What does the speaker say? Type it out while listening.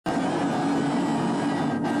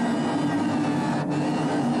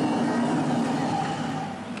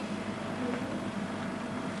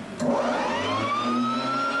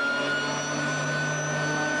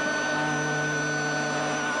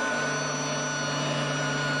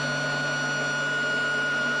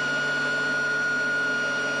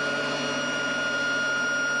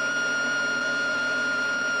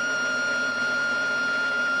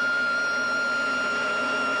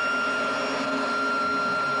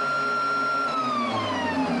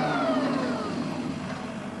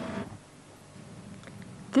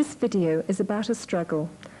This video is about a struggle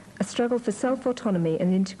for self-autonomy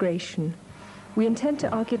and integration. We intend to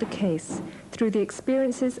argue the case through the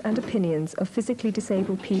experiences and opinions of physically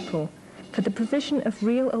disabled people for the provision of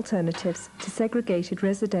real alternatives to segregated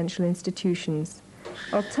residential institutions,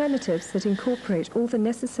 alternatives that incorporate all the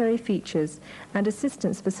necessary features and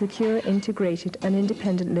assistance for secure, integrated and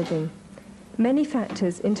independent living. Many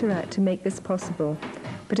factors interact to make this possible,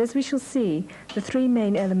 but as we shall see, the three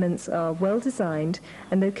main elements are well-designed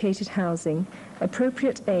and located housing,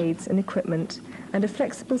 appropriate aids and equipment, and a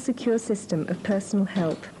flexible, secure system of personal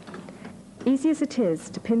help. Easy as it is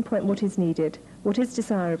to pinpoint what is needed, what is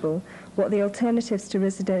desirable, what the alternatives to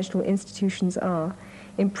residential institutions are,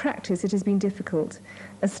 in practice it has been difficult,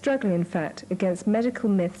 a struggle in fact against medical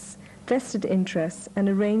myths, vested interests and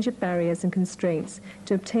a range of barriers and constraints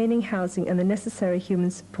to obtaining housing and the necessary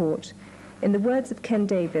human support. In the words of Ken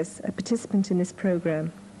Davis, a participant in this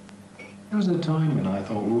programme. There was a time when I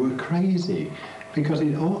thought we were crazy because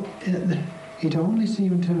it only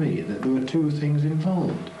seemed to me that there were two things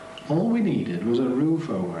involved. All we needed was a roof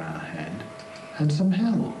over our head and some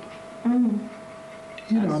help.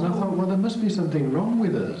 You know, and I thought, well, there must be something wrong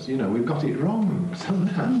with us. You know, we've got it wrong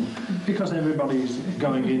somehow because everybody's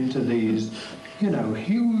going into these, you know,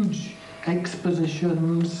 huge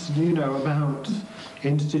expositions, you know, about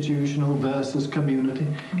institutional versus community,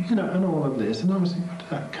 you know, and all of this. And I was thinking,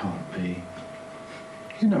 that can't be.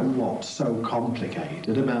 You know, what's so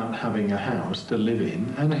complicated about having a house to live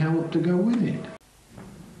in and help to go with it?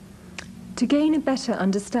 To gain a better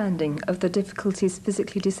understanding of the difficulties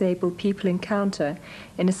physically disabled people encounter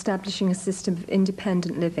in establishing a system of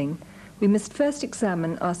independent living, we must first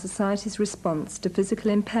examine our society's response to physical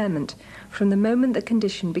impairment from the moment the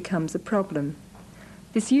condition becomes a problem.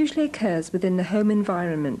 This usually occurs within the home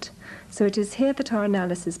environment, so it is here that our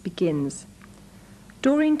analysis begins.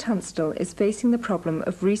 Doreen Tunstall is facing the problem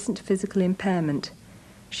of recent physical impairment.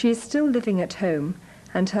 She is still living at home,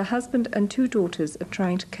 and her husband and two daughters are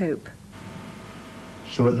trying to cope.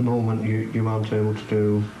 So at the moment you aren't able to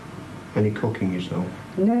do any cooking yourself?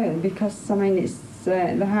 No, because I mean it's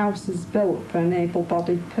the house is built for an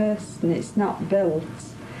able-bodied person. It's not built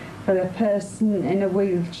for a person in a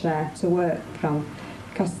wheelchair to work from,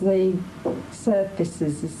 because the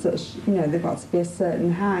surfaces is such, you know, they've got to be a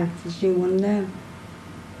certain height, as you will know.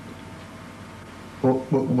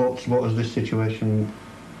 What has this situation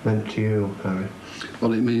meant to you, Harry?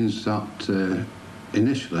 Well, it means that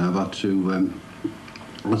initially I've had to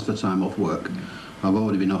ask for time off work. I've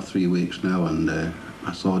already been off 3 weeks now, and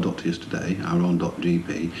I saw a doctor yesterday, our own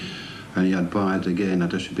GP, and he advised again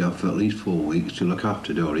that I should be off for at least 4 weeks to look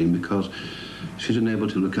after Doreen because she's unable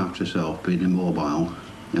to look after herself, being immobile.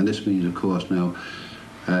 And this means, of course, now,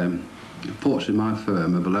 fortunately my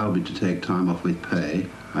firm have allowed me to take time off with pay,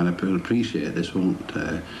 and I appreciate this won't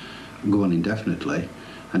go on indefinitely,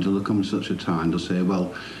 until there comes such a time they'll say,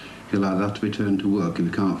 well, you'll either have to return to work if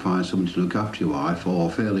you can't find somebody to look after your wife, or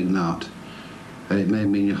failing that, it may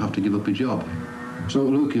mean you have to give up your job. So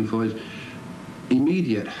what we're looking for is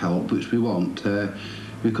immediate help, which we want.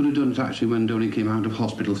 We could have done it actually when Doreen came out of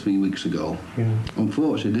hospital 3 weeks ago. Yeah.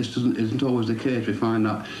 Unfortunately, this isn't always the case. We find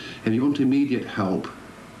that if you want immediate help,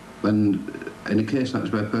 when in a case like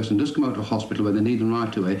this where a person does come out of hospital when they need them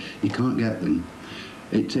right away, you can't get them.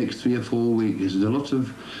 It takes 3 or 4 weeks. There's a lot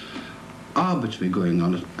of arbitrary going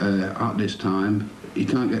on at this time. You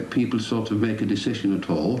can't get people to sort of make a decision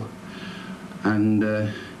at all, and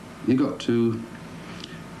you've got to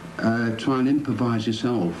try and improvise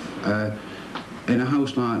yourself. In a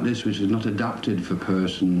house like this, which is not adapted for a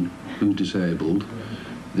person who's disabled,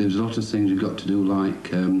 there's a lot of things you've got to do,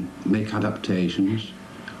 like make adaptations,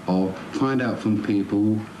 or find out from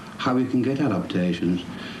people how you can get adaptations.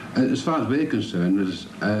 As far as we're concerned,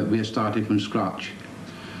 we are starting from scratch.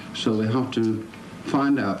 So we have to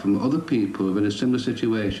find out from other people in a similar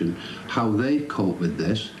situation how they cope with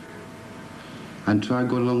this, and try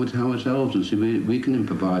going along with it ourselves and see if we can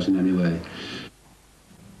improvise in any way.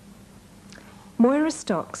 Moira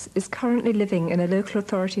Stocks is currently living in a local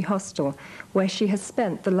authority hostel where she has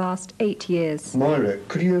spent the last 8 years. Moira,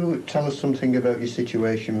 could you tell us something about your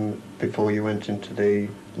situation before you went into the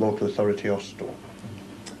local authority hostel?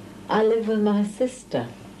 I lived with my sister,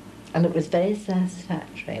 and it was very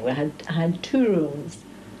satisfactory. I had 2 rooms,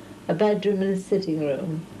 a bedroom and a sitting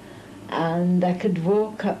room, and I could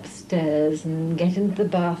walk upstairs and get into the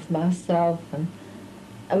bath myself, and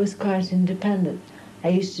I was quite independent. I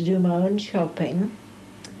used to do my own shopping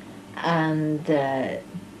and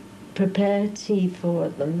prepare tea for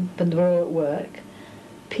them when they were at work,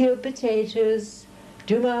 peel potatoes,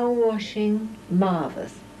 do my own washing,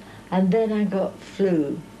 marvellous. And then I got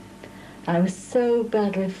flu, I was so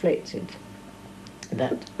badly afflicted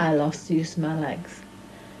that I lost use of my legs.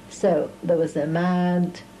 So there was a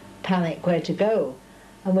mad panic where to go,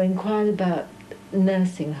 and we inquired about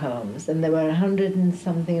nursing homes, and there were 100 and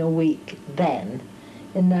something a week then,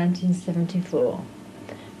 in 1974,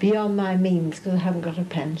 beyond my means because I haven't got a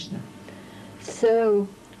pension. So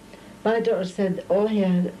my doctor said all he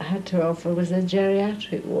had to offer was a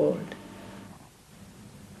geriatric ward.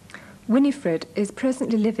 Winifred is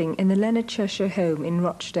presently living in the Leonard Cheshire home in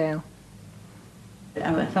Rochdale.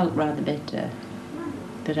 I felt rather bitter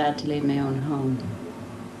that I had to leave my own home.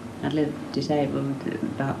 I'd lived disabled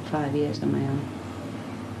about 5 years on my own,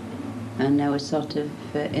 and I was sort of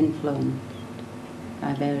influenced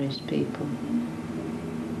by various people.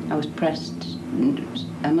 I was pressed, and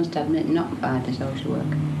I must admit, not by the social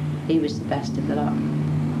worker. He was the best of the lot,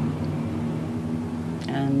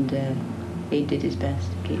 and he did his best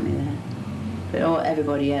to keep me there. But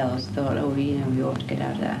everybody else thought, oh, you know, you ought to get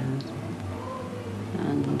out of that house.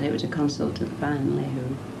 And it was a consultant finally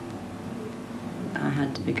who I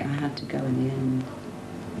had to go in the end.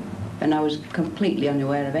 And I was completely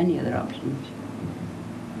unaware of any other options.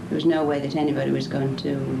 There was no way that anybody was going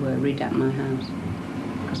to redact my house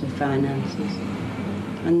because of finances.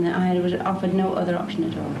 And I was offered no other option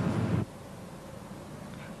at all.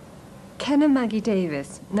 Ken and Maggie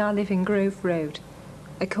Davis now live in Grove Road,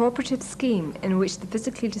 a cooperative scheme in which the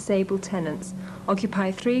physically disabled tenants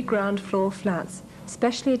occupy 3 ground floor flats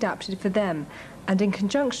specially adapted for them and in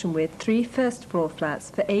conjunction with 3 first floor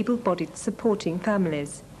flats for able-bodied supporting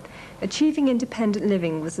families. Achieving independent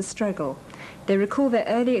living was a struggle. They recall their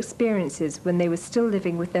early experiences when they were still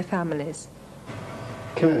living with their families.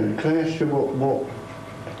 Can I ask you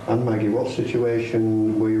and Maggie, what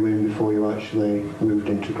situation were you in before you actually moved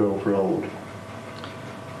into Grove Road?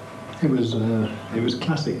 It was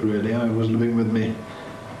classic, really. I was living with my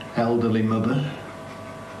elderly mother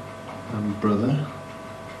and brother.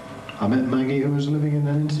 I met Maggie, who was living in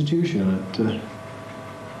an institution at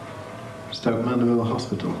Stoke Mandeville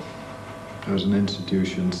Hospital. There was an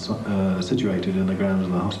institution situated in the grounds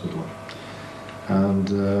of the hospital. And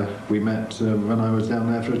we met when I was down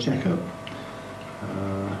there for a checkup.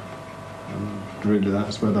 And really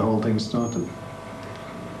that's where the whole thing started.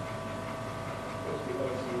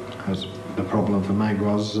 As the problem for Meg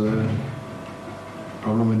was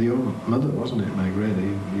problem with your mother, wasn't it, Meg,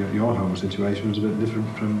 really? Your home situation was a bit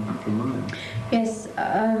different from mine. Yes,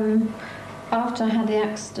 after I had the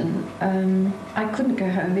accident, I couldn't go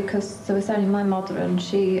home because there was only my mother and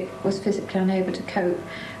she was physically unable to cope.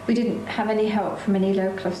 We didn't have any help from any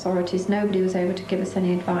local authorities. Nobody was able to give us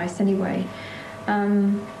any advice anyway,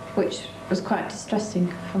 which was quite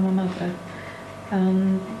distressing for my mother.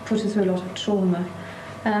 Put her through a lot of trauma.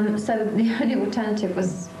 So the only alternative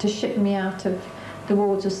was to ship me out of the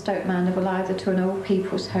wards of Stoke Mandeville, either to an old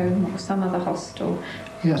people's home or some other hostel.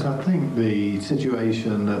 Yes, I think the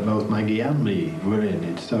situation that both Maggie and me were in,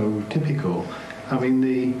 it's so typical. I mean,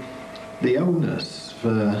 the onus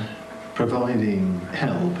for providing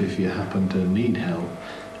help, if you happen to need help,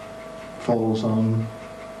 falls on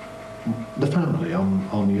the family,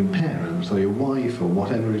 on your parents or your wife or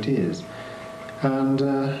whatever it is. And,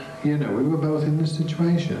 you know, we were both in this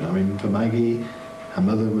situation. I mean, for Maggie, her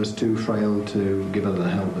mother was too frail to give her the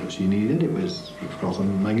help that she needed. It was, of course,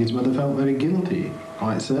 and Maggie's mother felt very guilty,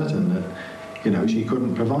 quite certain that, you know, she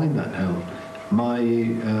couldn't provide that help. My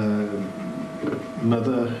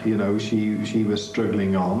mother, you know, she was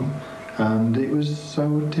struggling on, and it was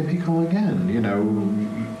so typical again, you know,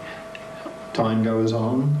 time goes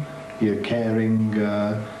on, your caring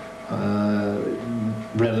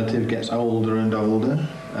relative gets older and older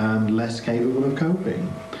and less capable of coping,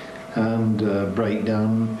 and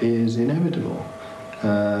breakdown is inevitable.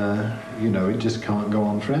 You know, it just can't go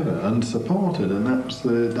on forever unsupported, and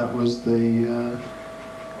that was the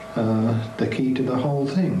key to the whole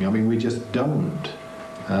thing. I mean, we just don't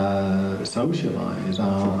socialise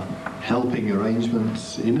our helping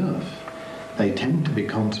arrangements enough. They tend to be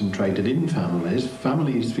concentrated in families.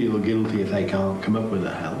 Families feel guilty if they can't come up with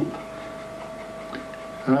the help.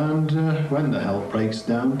 And when the help breaks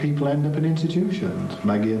down, people end up in institutions.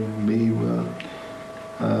 Maggie and me were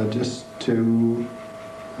just two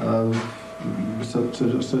of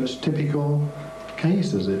such typical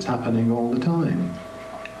cases. It's happening all the time.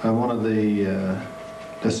 And one of the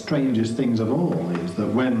strangest things of all is that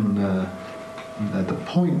when at the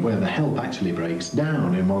point where the help actually breaks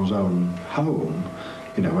down in one's own home,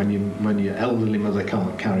 you know, when your elderly mother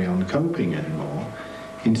can't carry on coping anymore,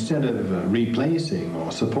 instead of replacing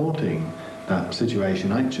or supporting that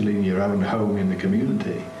situation actually in your own home in the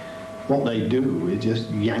community, what they do is just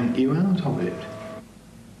yank you out of it.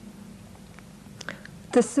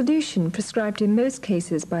 The solution prescribed in most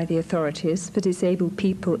cases by the authorities for disabled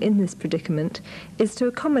people in this predicament is to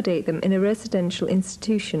accommodate them in a residential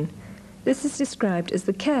institution. This is described as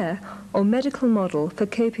the care or medical model for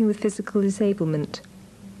coping with physical disablement.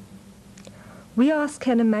 We asked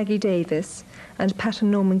Ken and Maggie Davis and Pat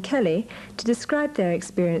and Norman Kelly to describe their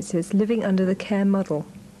experiences living under the care model.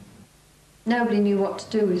 Nobody knew what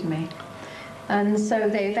to do with me. And so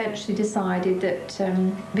they eventually decided that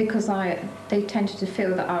because they tended to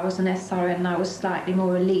feel that I was an SRN and I was slightly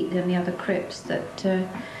more elite than the other Crips, that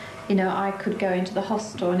I could go into the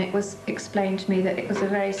hostel, and it was explained to me that it was a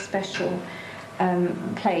very special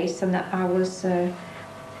place, and that I was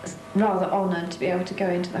rather honoured to be able to go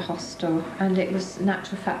into the hostel. And it was, in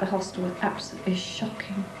actual fact, the hostel was absolutely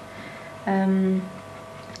shocking.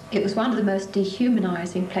 It was one of the most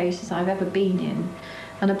dehumanising places I've ever been in.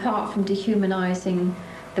 And apart from dehumanising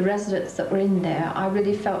the residents that were in there, I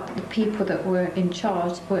really felt that the people that were in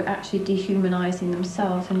charge were actually dehumanising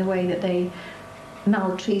themselves in the way that they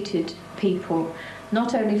maltreated people,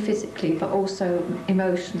 not only physically but also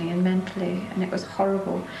emotionally and mentally, and it was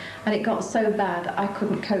horrible. And it got so bad that I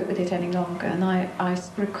couldn't cope with it any longer, and I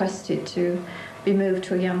requested to be moved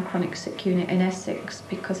to a young chronic sick unit in Essex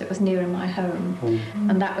because it was nearer my home,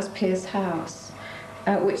 and that was Pierce House,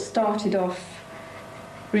 which started off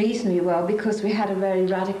reasonably well because we had a very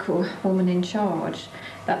radical woman in charge,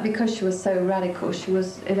 but because she was so radical, she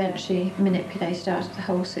was eventually manipulated out of the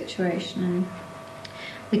whole situation, and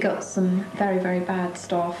we got some very, very bad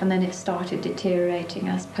staff, and then it started deteriorating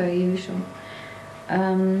as per usual.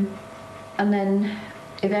 And then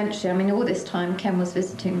eventually, I mean, all this time Ken was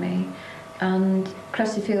visiting me, and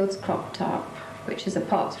Cressy Fields cropped up, which is a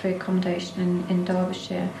Part 3 accommodation in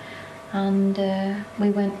Derbyshire, and we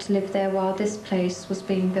went to live there while this place was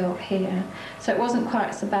being built here. So it wasn't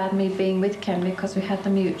quite so bad me being with Ken because we had the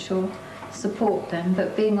mutual support then,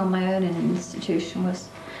 but being on my own in an institution was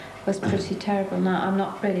pretty terrible. Now, I'm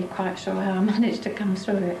not really quite sure how I managed to come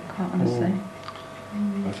through it, quite honestly.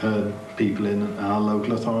 I've heard people in our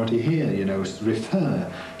local authority here,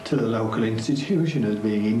 refer to the local institution as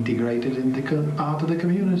being integrated into part of the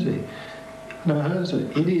community. I've never heard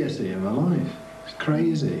such idiocy in my life. It's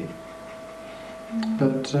crazy.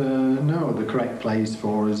 But no, the correct place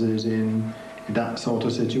for us is in that sort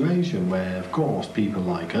of situation where, of course, people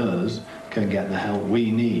like us can get the help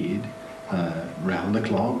we need round the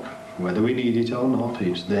clock, whether we need it or not.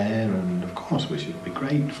 It's there, and of course we should be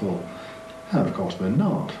grateful. And of course we're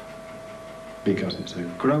not, because it's a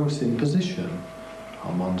gross imposition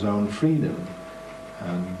on one's own freedom,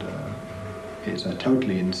 and it's a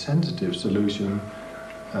totally insensitive solution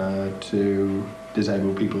to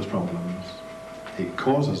disabled people's problems. It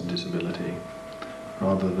causes disability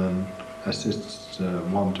rather than assists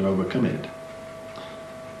one to overcome it.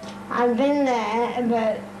 I've been there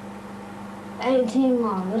about 18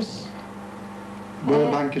 months.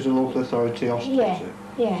 Burbank is a local authority hospital, yeah, is it?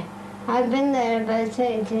 Yeah. I've been there about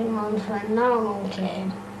 18 months when Norman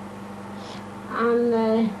came.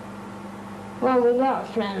 And, well, we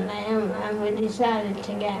got friendly and we decided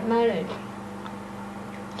to get married.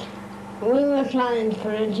 We were planning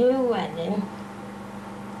for a Jew wedding,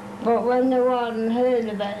 but when the warden heard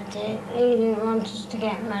about it, he didn't want us to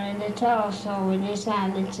get married at all, so we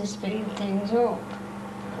decided to speed things up.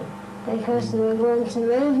 Because we were going to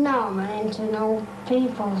move Norman into an old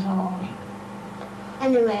people's home.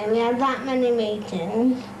 Anyway, we had that many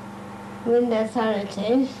meetings with the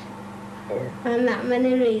authorities and that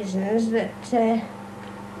many reasons that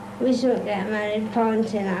we shouldn't get married,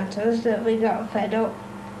 pointing at us, that we got fed up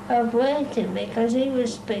of waiting because he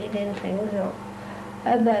was speeding things up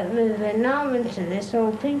about moving Norman to this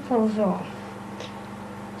old people's home.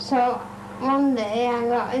 So one day I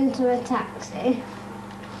got into a taxi,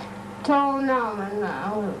 told Norman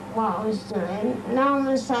what I was doing.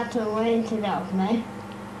 Norman sat and waited of me,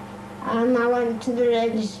 and I went to the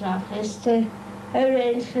register office to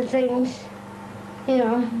arrange for things,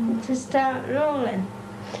 to start rolling.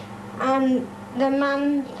 And the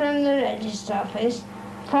man from the register office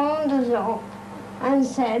phoned us up and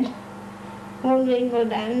said, would we go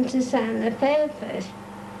down to sign the papers?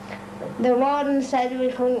 The warden said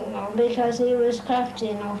we couldn't go because he was crafty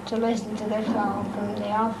enough to listen to the call from the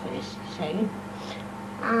office, you see.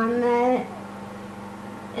 And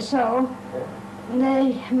so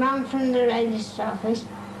the man from the register office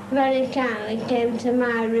very kindly came to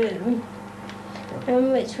my room,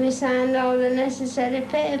 in which we signed all the necessary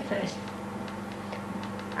papers.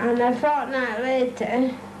 And a fortnight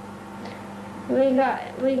later, we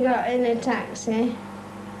got in a taxi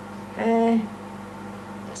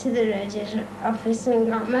to the register office and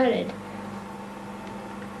got married.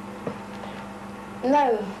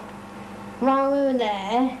 no, while we were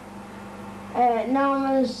there,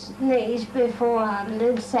 Norma's niece beforehand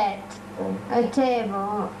had set a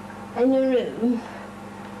table in a room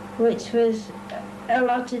which was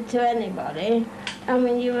allotted to anybody. I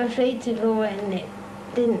mean, you were free to go in, it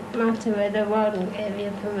didn't matter whether one gave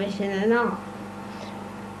you permission or not.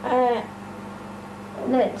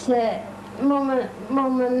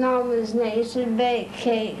 Mum and Norma's niece would bake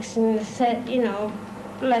cakes and set, you know,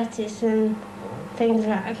 lettuce and things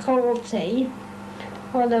like a cold tea.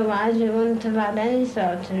 Otherwise, you wouldn't have had any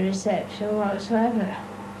sort of reception whatsoever.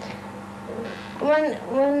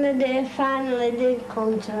 When the day finally did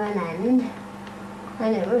come to an end,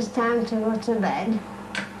 and it was time to go to bed,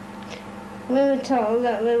 we were told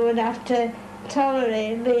that we would have to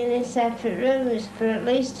tolerate being in separate rooms for at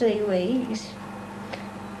least 3 weeks.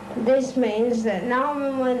 This means that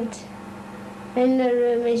Norman went in the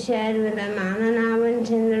room he shared with a man, and I went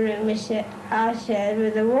in the room I shared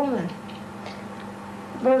with a woman.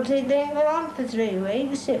 But it didn't go on for 3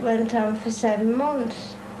 weeks, it went on for 7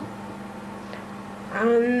 months.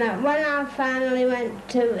 And when I finally went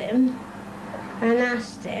to him and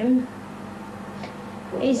asked him,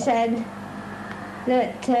 he said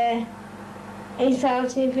that he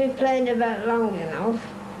thought if we played about long enough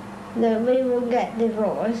that we would get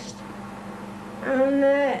divorced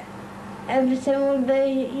and everything would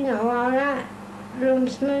be, you know, all right, run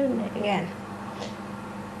smoothly again.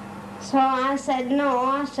 So I said, no,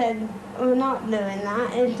 I said, we're not doing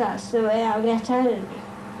that if that's the way I'll get out.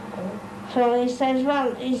 So he says,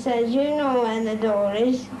 well, he says, you know where the door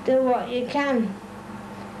is, do what you can.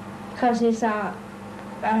 Because he thought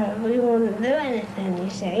we wouldn't do anything, you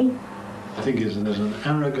see. I think there's an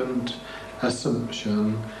arrogant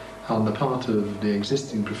assumption on the part of the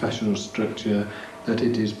existing professional structure that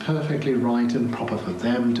it is perfectly right and proper for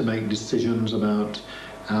them to make decisions about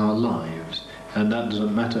our lives. And that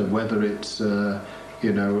doesn't matter whether it's,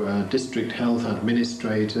 you know, a district health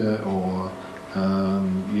administrator or,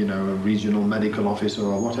 you know, a regional medical officer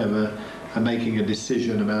or whatever, are making a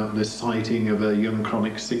decision about the siting of a young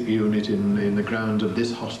chronic sick unit in the grounds of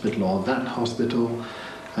this hospital or that hospital,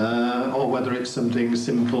 or whether it's something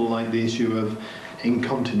simple like the issue of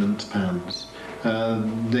incontinence pants.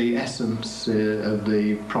 The essence of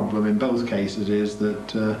the problem in both cases is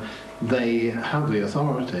that they have the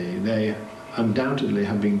authority, they undoubtedly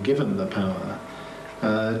have been given the power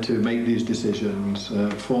to make these decisions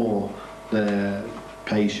for their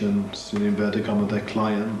patients, in inverted commas, their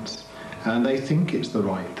clients, and they think it's the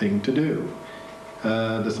right thing to do.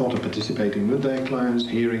 The thought of participating with their clients,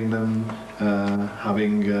 hearing them,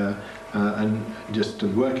 having and just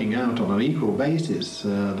working out on an equal basis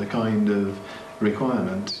the kind of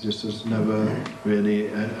requirements just has never really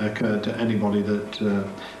occurred to anybody that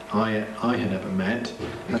I had ever met,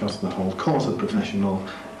 because the whole course of professional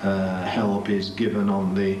help is given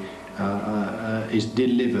on the is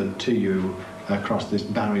delivered to you across this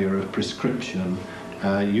barrier of prescription.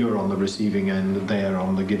 You're on the receiving end, they're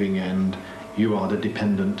on the giving end. You are the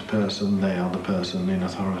dependent person, they are the person in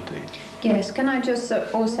authority. Yes, can I just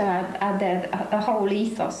also add there the whole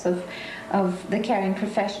ethos of the caring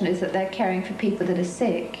profession is that they're caring for people that are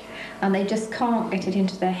sick, and they just can't get it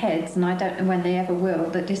into their heads, and I don't know when they ever will,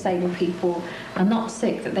 that disabled people are not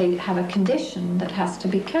sick, that they have a condition that has to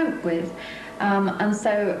be coped with. And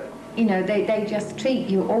so, you know, they just treat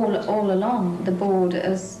you all along the board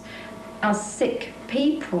as sick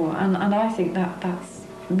people, and I think that's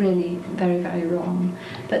really very, very wrong.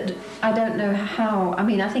 But I don't know how. I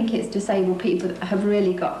mean, I think it's disabled people that have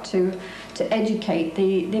really got to educate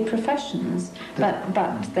the professions, but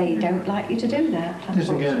they don't like you to do that. This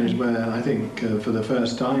again is where I think for the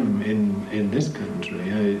first time in this country,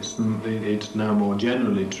 it's now more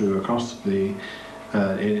generally true across the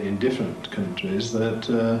in different countries that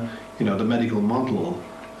you know, the medical model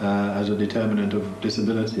as a determinant of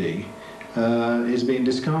disability is being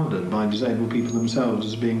discarded by disabled people themselves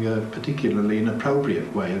as being a particularly inappropriate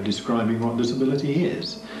way of describing what disability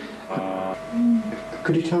is.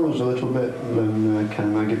 Could you tell us a little bit then,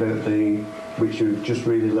 Ken, Maggie, about which you've just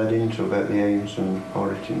really led into, about the aims and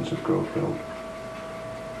origins of Grovefield?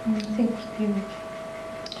 I think you...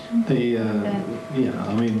 Yeah,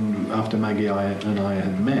 I mean, after Maggie and I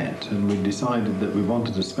had met and we decided that we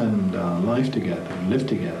wanted to spend our life together and live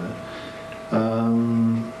together,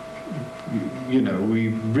 you know, we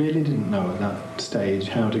really didn't know at that stage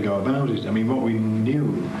how to go about it. I mean, what we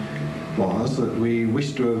knew was that we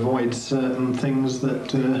wished to avoid certain things that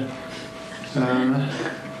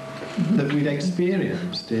that we'd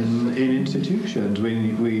experienced in institutions. We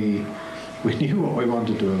knew what we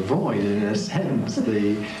wanted to avoid, in a sense,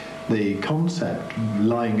 the the concept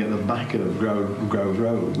lying at the back of Grove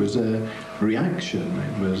Road was a reaction.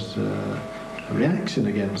 It was a reaction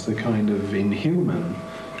against the kind of inhuman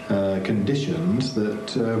conditions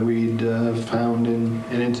that we'd found in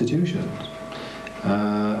institutions.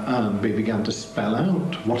 And we began to spell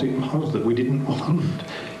out what it was that we didn't want.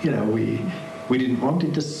 You know, we didn't want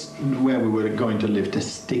it to, where we were going to live, to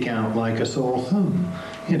stick out like a sore thumb.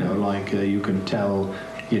 You know, like you can tell,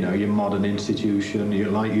 you know, your modern institution,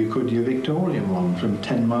 you could your Victorian one from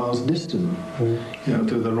 10 miles distant, you know,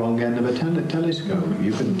 through the wrong end of a telescope.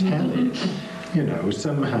 You can tell it. You know,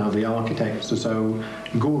 somehow the architects are so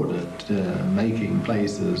good at making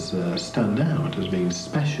places stand out as being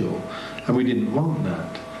special, and we didn't want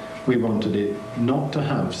that. We wanted it not to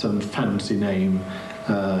have some fancy name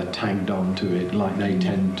tagged onto it like they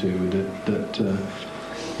tend to, that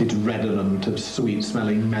it's redolent of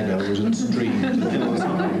sweet-smelling meadows and streams and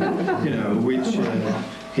hillside, you know, which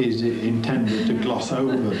is intended to gloss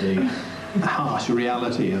over the harsh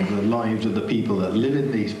reality of the lives of the people that live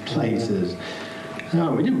in these places.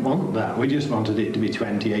 No, we didn't want that. We just wanted it to be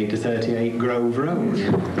 28 to 38 Grove Road.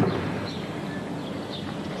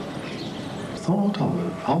 Thought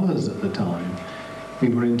of us at the time. We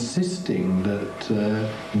were insisting that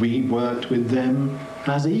we worked with them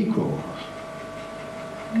as equals.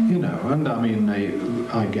 You know, and I mean,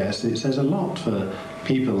 I guess it says a lot for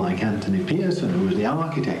people like Anthony Pearson, who was the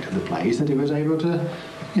architect of the place, that he was able to,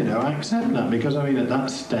 you know, accept that, because I mean, at that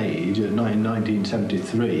stage, in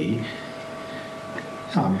 1973,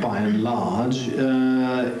 by and large,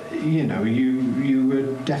 you know, you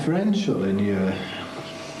were deferential in your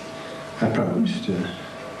approach to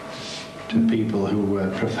people who were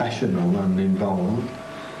professional and involved,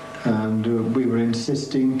 and we were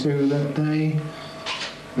insisting too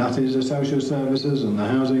that is the social services and the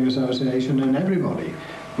housing association and everybody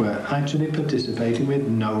were actually participating with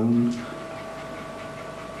known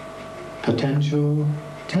potential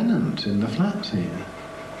tenants in the flats here.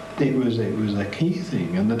 It was a key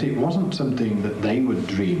thing, and that it wasn't something that they would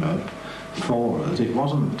dream up for us. It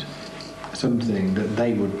wasn't something that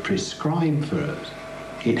they would prescribe for us.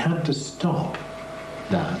 It had to stop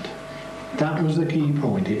that. That was the key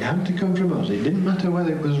point. It had to come from us. It didn't matter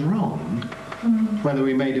whether it was wrong, whether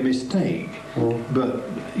we made a mistake, but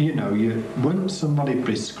you know, once somebody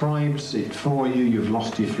prescribes it for you, you've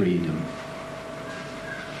lost your freedom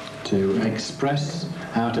to express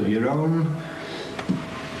out of your own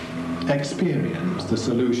experience the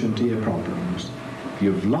solution to your problems.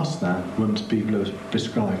 You've lost that once people have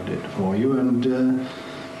prescribed it for you, and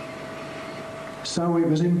so it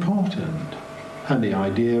was important. And the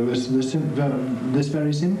idea was this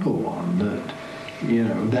very simple one, that, you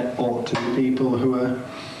know, there ought to be people who are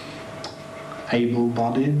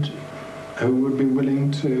able-bodied, who would be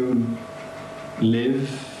willing to live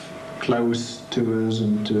close to us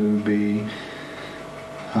and to be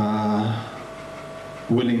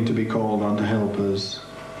willing to be called on to help us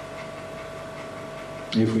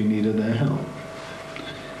if we needed their help.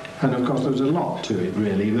 And of course there was a lot to it,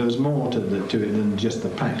 really. There was more to it than just the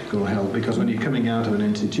practical help, because when you're coming out of an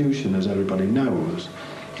institution, as everybody knows,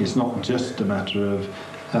 it's not just a matter of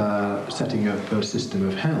setting up a system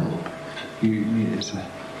of help. It's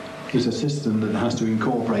a system that has to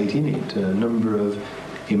incorporate in it a number of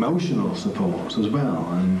emotional supports as well,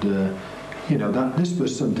 and you know, that this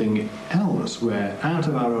was something else where, out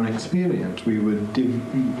of our own experience, we were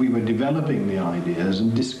developing the ideas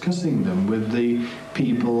and discussing them with the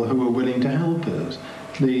people who were willing to help us.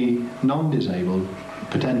 The non-disabled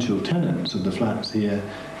potential tenants of the flats here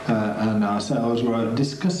and ourselves were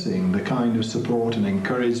discussing the kind of support and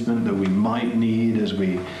encouragement that we might need as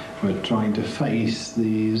we were trying to face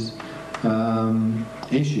these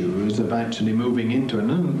issues of actually moving into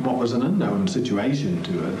what was an unknown situation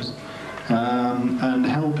to us. And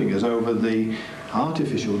helping us over the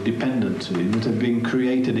artificial dependency that had been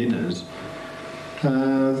created in us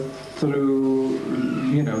through,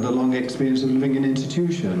 you know, the long experience of living in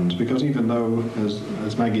institutions. Because even though,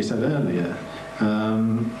 as Maggie said earlier,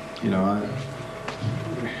 you know,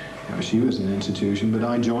 she was in an institution, but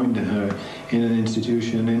I joined her in an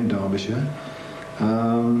institution in Derbyshire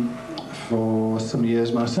for some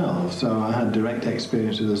years myself, so I had direct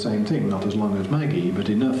experience of the same thing, not as long as Maggie, but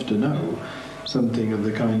enough to know something of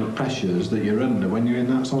the kind of pressures that you're under when you're in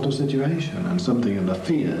that sort of situation, and something of the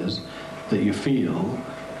fears that you feel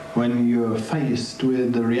when you're faced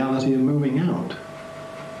with the reality of moving out.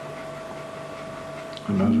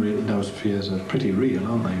 And those fears are pretty real,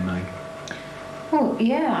 aren't they, Meg? Well,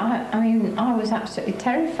 yeah, I mean, I was absolutely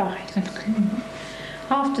terrified.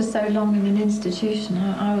 After so long in an institution,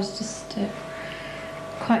 I was just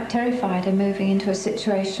quite terrified of moving into a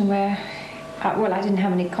situation where, well, I didn't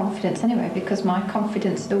have any confidence anyway, because my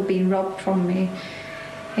confidence had all been robbed from me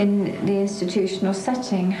in the institutional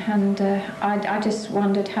setting, and I just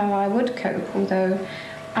wondered how I would cope, although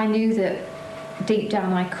I knew that deep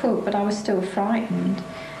down I could, but I was still frightened.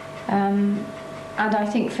 And I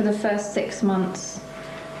think for the first 6 months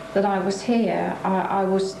that I was here, I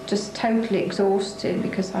was just totally exhausted,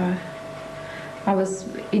 because I was,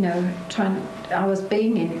 you know, I was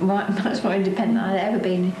being much more independent than I'd ever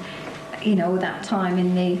been, you know, that time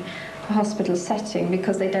in the hospital setting,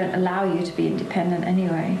 because they don't allow you to be independent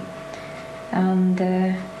anyway. And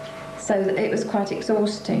so it was quite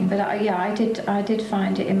exhausting. But I did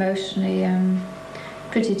find it emotionally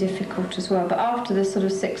pretty difficult as well. But after the sort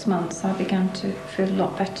of 6 months, I began to feel a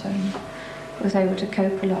lot better and was able to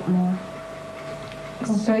cope a lot more.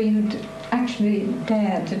 So you'd actually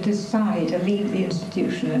dared to decide to leave the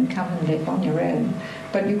institution and come and live on your own,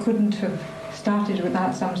 but you couldn't have started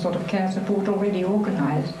without some sort of care support already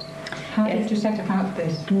organised. How did you set about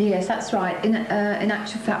this? Yes, that's right. In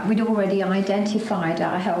actual fact, we'd already identified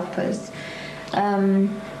our helpers.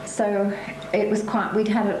 So it was we'd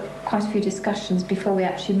had quite a few discussions before we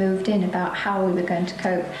actually moved in about how we were going to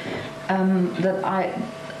cope. That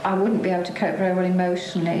I wouldn't be able to cope very well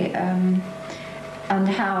emotionally, and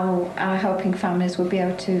how our helping families would be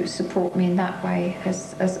able to support me in that way,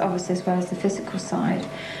 as obviously as well as the physical side.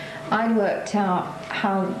 I'd worked out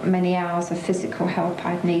how many hours of physical help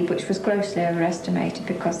I'd need, which was grossly overestimated,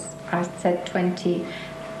 because I said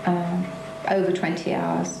over 20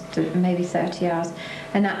 hours, to maybe 30 hours.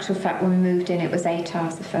 In actual fact, when we moved in, it was 8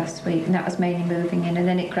 hours the first week, and that was mainly moving in, and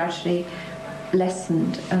then it gradually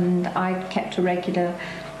lessened, and I kept a regular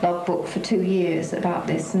logbook for 2 years about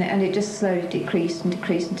this, and it just slowly decreased and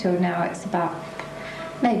decreased until now it's about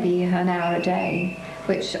maybe an hour a day,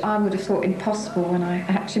 which I would have thought impossible when I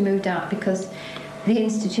actually moved out, because the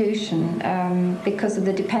institution, because of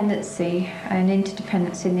the dependency and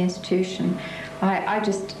interdependency in the institution, I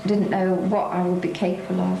just didn't know what I would be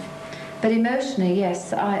capable of. But emotionally,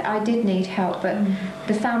 yes, I did need help, but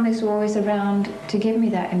the families were always around to give me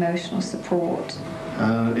that emotional support.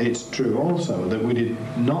 It's true also that we did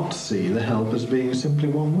not see the help as being simply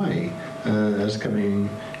one way, as coming,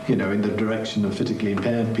 you know, in the direction of physically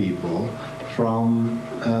impaired people from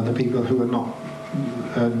the people who are not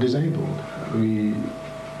disabled. We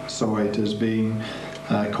saw it as being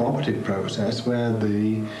a cooperative process where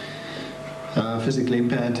the physically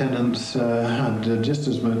impaired tenants had just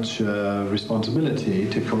as much responsibility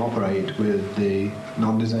to cooperate with the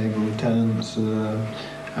non-disabled tenants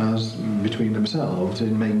as between themselves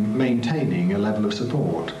in maintaining a level of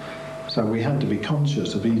support. So we had to be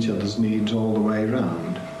conscious of each other's needs all the way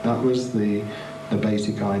around. That was the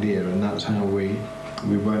basic idea, and that's how we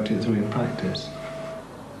worked it through in practice.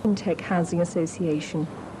 Intake Housing Association.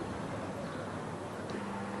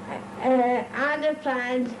 I'd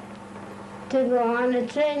applied to go on a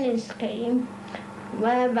training scheme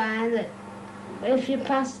whereby that if you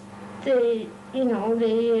passed the, you know,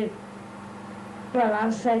 well,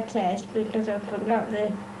 I'll say test because I forgot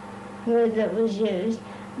the word that was used,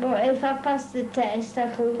 but if I passed the test I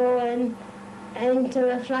could go into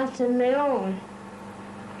a flat of my own.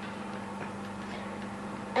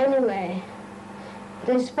 Anyway,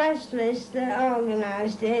 the specialist that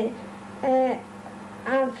organised it,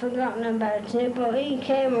 I'd forgotten about it, but he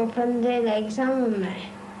came up and did examine me.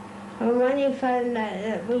 And when he found out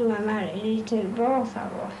that we were married, he took both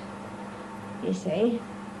of us, you see.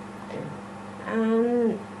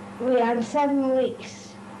 And we had 6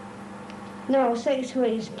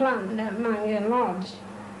 weeks planned at Mangan Lodge.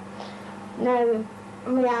 Now,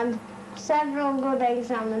 we had several good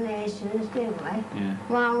examinations, didn't we? Yeah.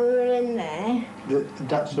 While we were in there.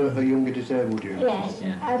 That's a younger disabled unit? Yes.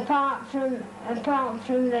 Yeah. Apart from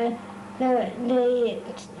the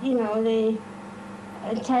you know,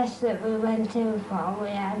 the test that we went in for, we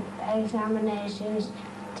had examinations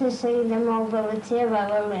to see the mobility of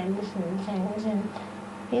our limbs and things, and,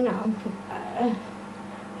 you know,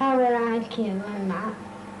 our IQ and that.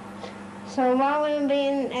 So while we were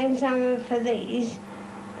being examined for these,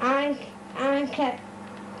 I kept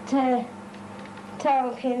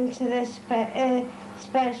talking to the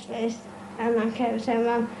specialist, and I kept saying,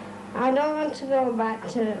 well, I don't want to go back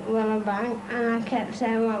to Willowbank, and I kept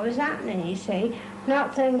saying what was happening, you see,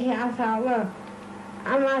 not thinking. I thought, well,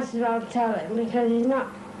 I might as well tell him, because he's not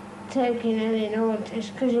taking any notice,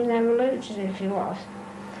 because he never looked as if he was.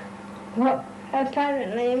 Well,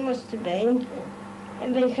 apparently it must have been,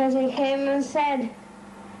 because he came and said,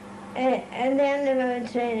 at the end of our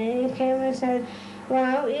training, he came and said,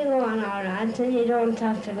 well, you go on all right and you don't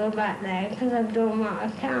have to go back there because I've done what I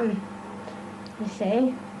can, you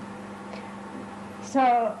see.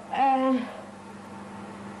 So,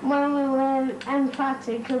 when we were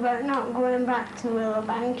emphatic about not going back to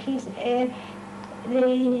Willowbank,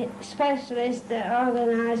 the specialist that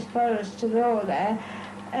organised for us to go there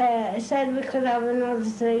said we could have another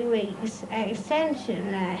 3 weeks extension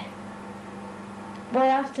there. But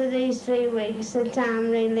after these 3 weeks, the time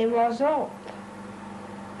really was up.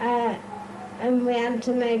 And we had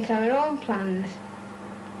to make our own plans.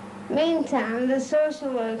 Meantime, the social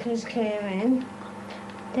workers came in,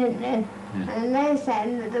 didn't they? Yeah. And they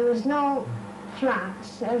said that there was no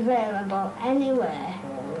flats available anywhere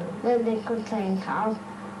that they could think of.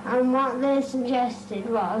 And what they suggested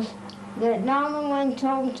was that Norman went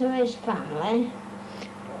home to his family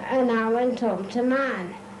and I went home to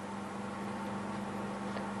mine.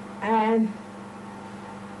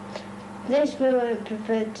 This we weren't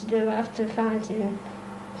prepared to do after fighting,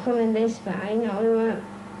 coming this far, you know, we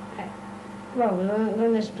weren't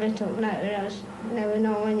going to split up now, you never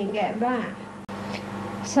know when you get back.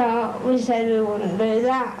 So we said we wouldn't do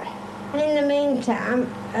that. In the meantime,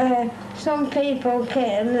 some people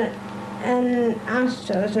came and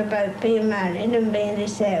asked us about being married and being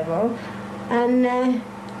disabled, and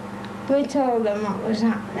we told them what was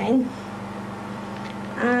happening.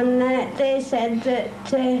 And they said that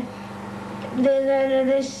they heard of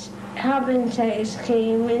this have and take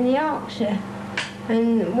scheme in Yorkshire,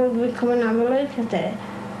 and would we come and have a look at it?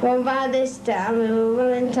 Well, by this time we were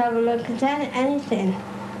willing to have a look at anything.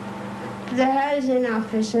 The housing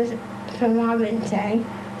officers from Abington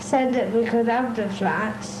said that we could have the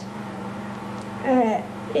flats,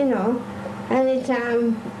 you know,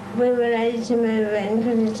 anytime we were ready to move in,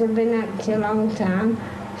 because it had been empty a long time.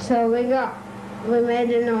 So we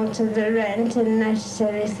made a note of the rent and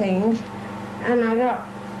necessary things, and I got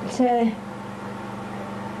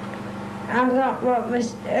what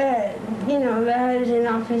was, you know, the housing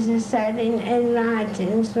officer said in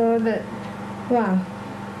writing, so that, well,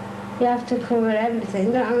 you have to cover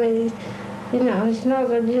everything. I mean, you know, it's not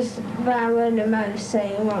good just by word of mouth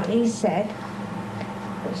saying what he said.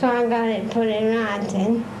 So I got it put in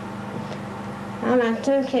writing, and I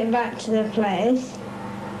took it back to the place.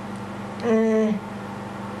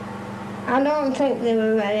 I don't think they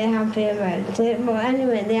were very happy about it, but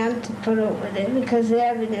anyway, they had to put up with it because the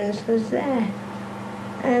evidence was there.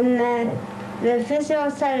 And the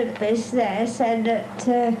physiotherapist there said that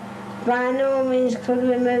by no means could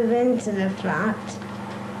we move into the flat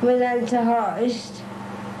without a hoist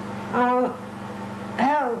or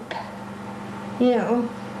help, you know,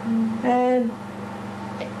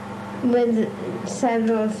 with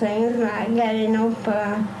several things like getting up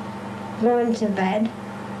or going to bed.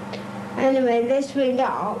 Anyway, this we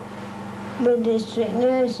got with district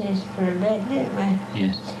nurses for a bit, didn't we?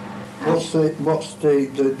 Yes. What's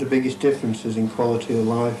the biggest differences in quality of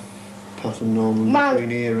life, pattern, Norman, between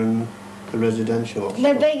here and the residential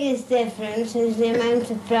hospital? The biggest difference is the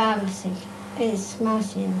amount of privacy. It's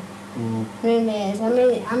smashing. Really is. I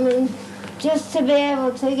mean, just to be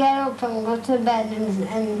able to get up and go to bed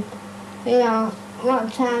and you know,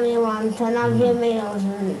 what time you want and have your meals,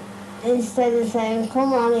 and instead of saying,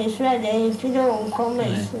 come on, it's ready, if you don't come,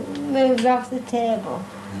 it's moved off the table.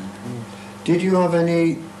 Did you have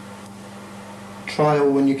any trial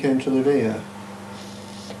when you came to live here?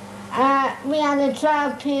 We had a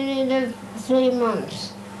trial period of 3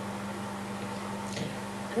 months.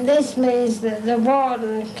 This means that the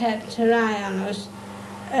warden kept her eye on us,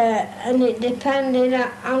 and it depended on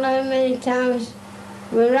how many times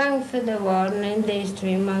we rang for the warden in these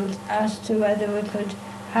 3 months as to whether we could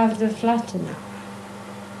have the flat or not.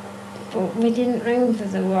 But we didn't ring for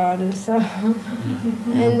the warden, so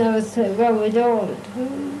in those 3, well, we don't.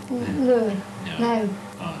 No.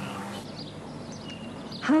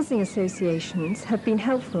 Housing associations have been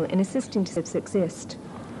helpful in assisting to exist.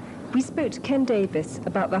 We spoke to Ken Davis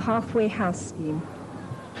about the halfway house scheme.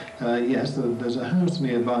 Yes, there's a house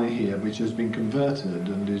nearby here which has been converted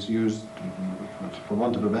and is used, for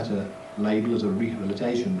want of a better label, as a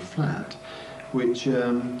rehabilitation flat, which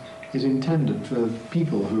is intended for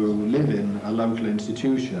people who live in a local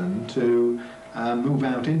institution to move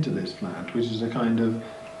out into this flat, which is a kind of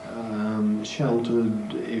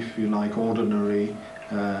sheltered, if you like, ordinary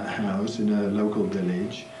house in a local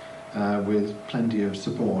village, with plenty of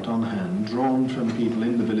support on hand, drawn from people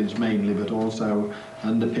in the village mainly, but also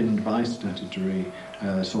underpinned by statutory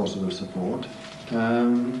sources of support.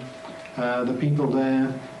 The people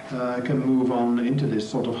there can move on into this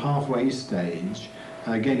sort of halfway stage,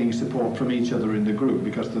 gaining support from each other in the group,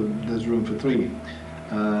 because there's room for 3.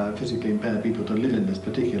 physically impaired people to live in this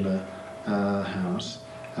particular house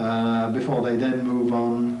before they then move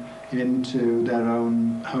on into their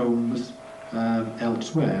own homes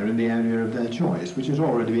elsewhere in the area of their choice, which has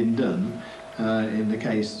already been done in the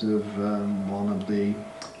case of one of the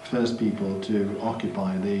first people to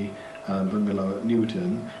occupy the bungalow at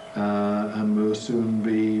Newton, and will soon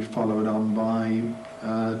be followed on by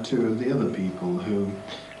two of the other people who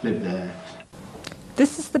live there.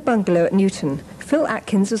 This is the bungalow at Newton. Phil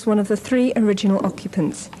Atkins was one of the 3 original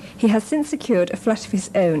occupants. He has since secured a flat of his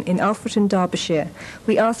own in Alfreton, Derbyshire.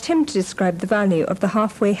 We asked him to describe the value of the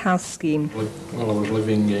halfway house scheme. Well, I was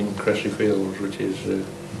living in Cressy Fields, which is a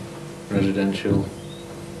residential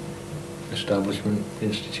establishment,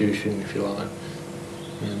 institution, if you like.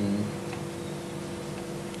 And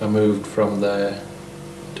I moved from there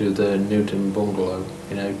to the Newton bungalow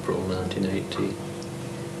in April 1980,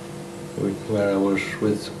 where I was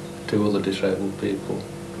with 2 other disabled people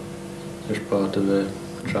as part of a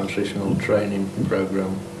transitional training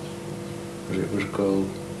programme, as it was called,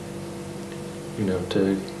 you know,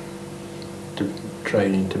 to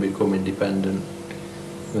training to become independent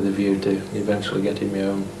with a view to eventually getting my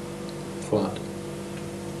own flat.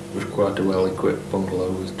 It was quite a well-equipped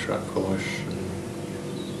bungalow with track horse,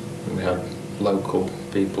 and we had local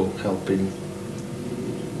people helping,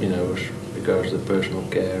 you know, as regards the personal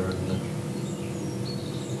care and the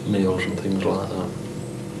meals and things like that.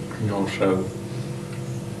 And also,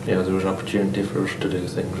 you know, there was an opportunity for us to do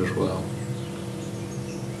things as well.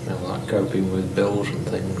 You know, like coping with bills and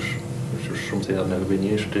things, which was something I'd never been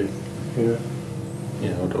used to. Yeah. You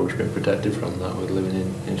know, I'd always been protected from that with living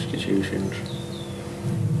in institutions.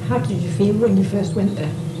 How did you feel when you first went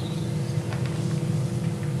there?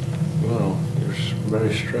 Well, it was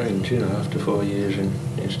very strange, you know, after 4 years in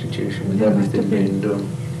institution with everything being done,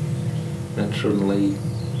 and suddenly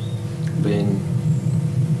being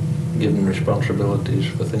given responsibilities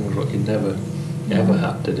for things that you'd never, ever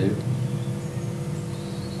had to do.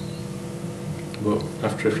 But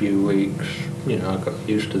after a few weeks, you know, I got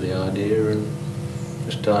used to the idea, and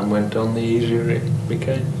as time went on, the easier it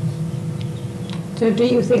became. So do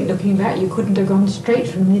you think, looking back, you couldn't have gone straight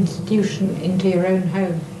from the institution into your own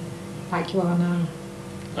home, like you are now?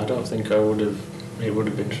 I don't think it would have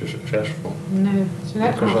been so successful. No. So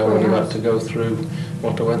that because I would have had to go through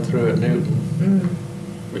what I went through at Newton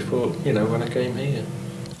before, you know, when I came here.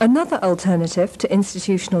 Another alternative to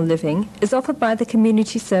institutional living is offered by the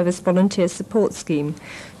Community Service Volunteer Support Scheme.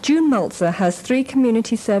 June Maltzer has 3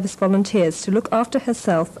 community service volunteers to look after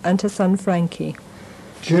herself and her son Frankie.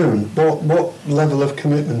 June, what level of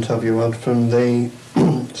commitment have you had from the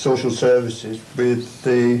social services with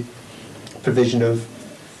the provision of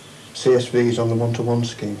CSVs on the one-to-one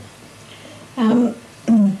scheme? Well,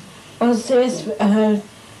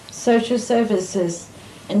 social services,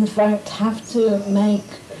 in fact, have to make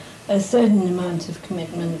a certain amount of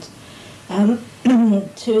commitment to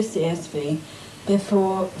CSV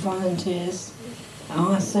before volunteers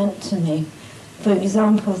are sent to me. For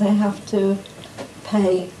example, they have to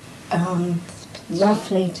pay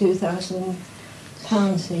roughly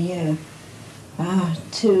 £2,000 a year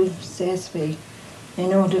to CSV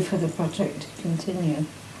in order for the project to continue.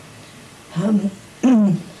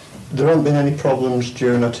 There haven't been any problems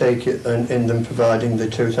during, I take it, in them providing the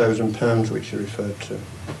 £2,000 which you referred to?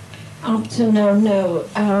 Up to now, no.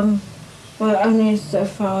 Well, only so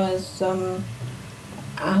far as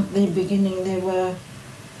at the beginning they were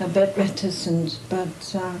a bit reticent,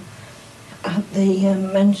 but at the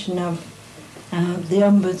mention of the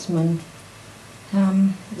Ombudsman,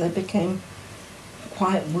 they became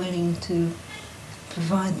quite willing to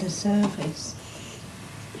provide the service.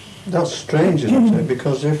 That's strange, isn't it?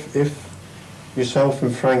 Because if yourself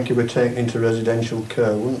and Frankie were taken into residential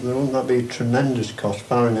care, wouldn't that be a tremendous cost,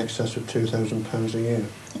 far in excess of £2,000 a year?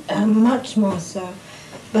 Much more so.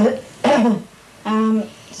 But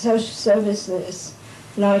social services,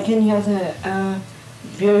 like any other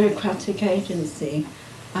bureaucratic agency,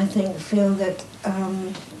 I think feel that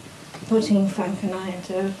putting Frank and I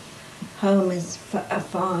into home is a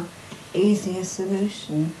far easier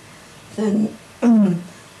solution than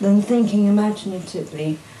thinking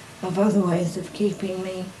imaginatively of other ways of keeping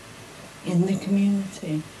me in the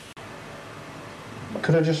community.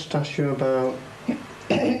 Could I just ask you about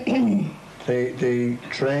the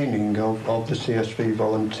training of the CSV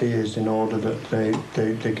volunteers in order that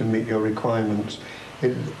they can meet your requirements?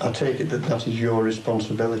 I take it that is your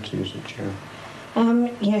responsibility, is it, Joe?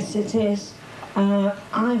 Yes, it is.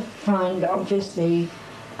 I find, obviously,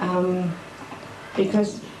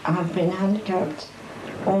 because I've been handicapped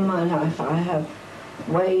all my life, I have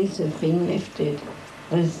ways of being lifted.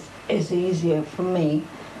 There's is easier for me,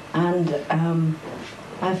 and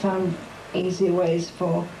I found easier ways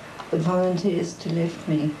for the volunteers to lift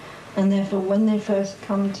me, and therefore when they first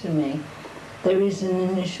come to me, there is an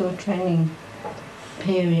initial training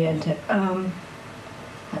period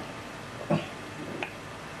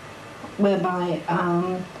whereby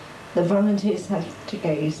the volunteers have to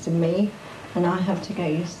get used to me and I have to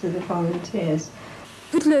get used to the volunteers.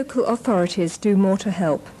 Could local authorities do more to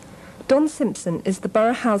help? Don Simpson is the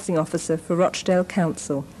Borough Housing Officer for Rochdale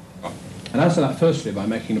Council. And answer that firstly by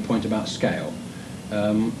making a point about scale.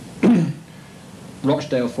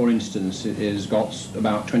 Rochdale, for instance, has got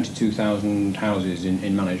about 22,000 houses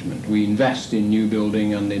in management. We invest in new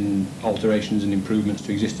building and in alterations and improvements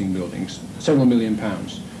to existing buildings, several £1 million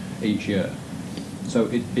each year. So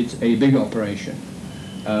it's a big operation.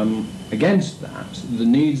 Against that, the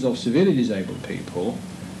needs of severely disabled people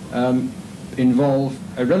involve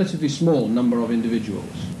a relatively small number of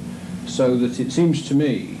individuals, so that it seems to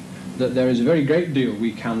me that there is a very great deal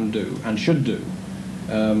we can do and should do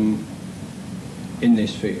in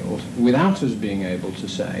this field without us being able to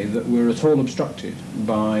say that we're at all obstructed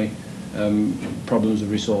by problems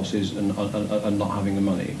of resources and not having the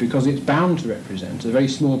money, because it's bound to represent a very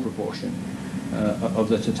small proportion of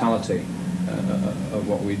the totality of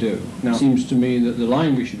what we do. Now, it seems to me that the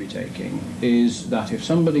line we should be taking is that if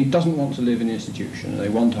somebody doesn't want to live in an institution, they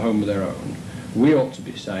want a home of their own, we ought to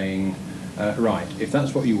be saying, right, if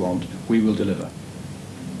that's what you want, we will deliver.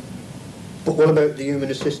 But what about the human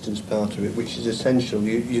assistance part of it, which is essential?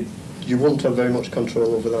 You wouldn't have very much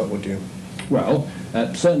control over that, would you? Well,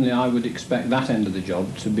 certainly I would expect that end of the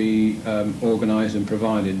job to be organised and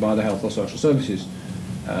provided by the health or social services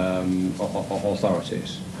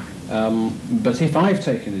authorities. But if I've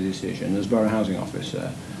taken a decision as Borough Housing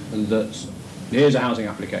Officer that here's a housing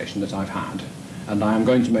application that I've had and I am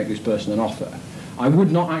going to make this person an offer, I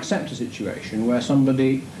would not accept a situation where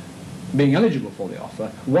somebody being eligible for the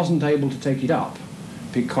offer wasn't able to take it up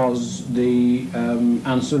because the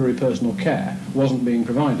ancillary personal care wasn't being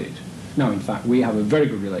provided. Now, in fact, we have a very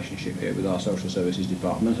good relationship here with our social services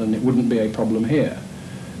department and it wouldn't be a problem here.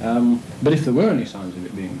 But if there were any signs of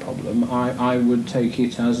it being a problem, I would take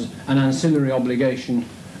it as an ancillary obligation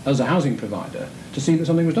as a housing provider to see that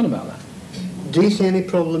something was done about that. Do you see any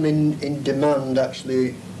problem in demand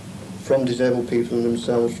actually from disabled people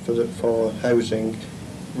themselves for housing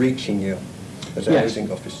reaching you as a housing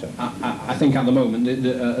officer? I think at the moment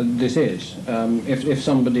this is. If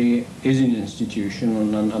somebody is in an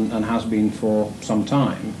institution and has been for some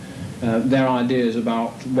time, their ideas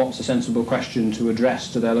about what's a sensible question to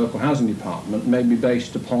address to their local housing department may be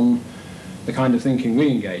based upon the kind of thinking we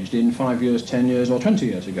engaged in 5 years, 10 years or 20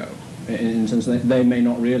 years ago. In the sense that they may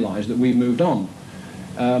not realise that we've moved on.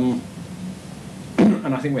 And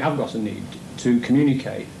I think we have got a need to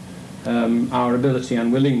communicate our ability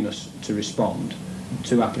and willingness to respond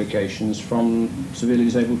to applications from severely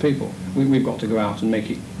disabled people. We've got to go out and make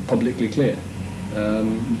it publicly clear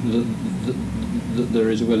that there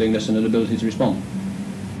is a willingness and an ability to respond.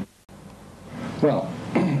 Well,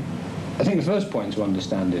 I think the first point to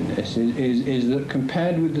understand in this is that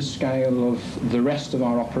compared with the scale of the rest of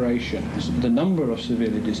our operations, the number of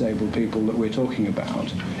severely disabled people that we're talking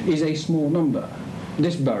about is a small number.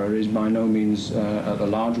 This borough is by no means a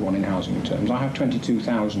large one in housing terms. I have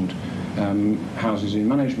 22,000 houses in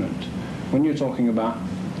management. When you're talking about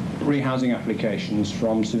rehousing applications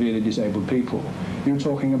from severely disabled people, you're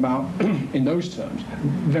talking about, in those terms,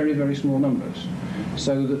 very, very small numbers.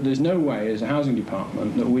 So that there's no way as a housing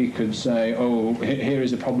department that we could say, oh, here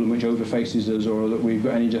is a problem which overfaces us, or that we've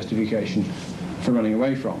got any justification for running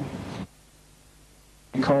away from.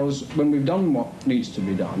 Because when we've done what needs to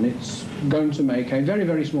be done, it's going to make a very,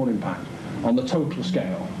 very small impact on the total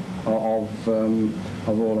scale of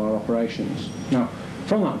all our operations. Now,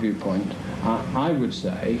 from that viewpoint, I would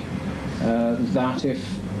say that if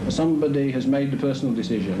somebody has made the personal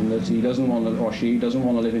decision that he doesn't want to, or she doesn't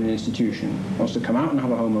want to live in an institution, wants to come out and have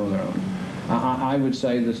a home of their own, I would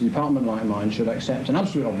say that a department like mine should accept an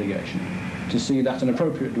absolute obligation to see that an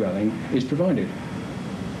appropriate dwelling is provided.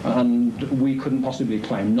 And we couldn't possibly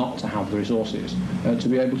claim not to have the resources to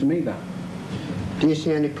be able to meet that. Do you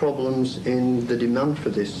see any problems in the demand for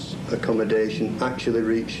this accommodation actually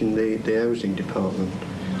reaching the housing department?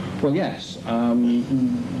 Well, yes.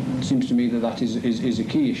 It seems to me that is a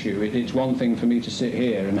key issue. It's one thing for me to sit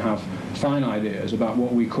here and have fine ideas about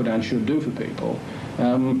what we could and should do for people,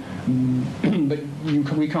 but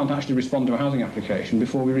we can't actually respond to a housing application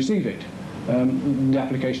before we receive it. The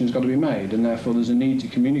application has got to be made, and therefore there's a need to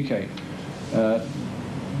communicate to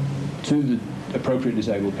the appropriate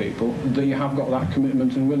disabled people that you have got that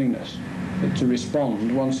commitment and willingness to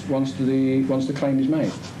respond once the claim is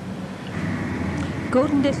made.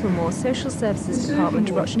 Gordon Littlemore, Social Services Department,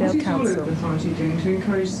 Rochdale Council. What is your authority doing to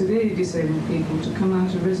encourage severely disabled people to come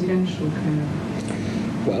out of residential care?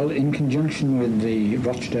 Well, in conjunction with the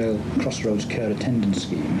Rochdale Crossroads Care Attendance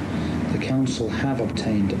Scheme, the Council have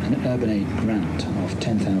obtained an Urban Aid grant of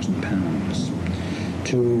 £10,000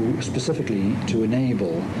 specifically to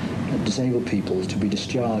enable disabled people to be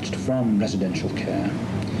discharged from residential care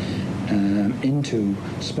into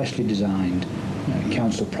specially designed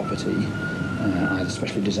council property, either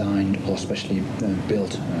specially designed or specially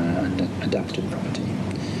built and adapted property.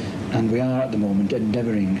 And we are at the moment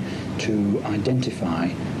endeavouring to identify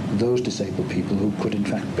those disabled people who could in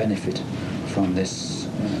fact benefit from this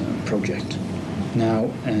project.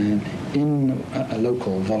 Now, in a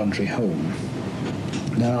local voluntary home,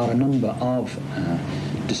 there are a number of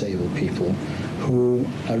disabled people who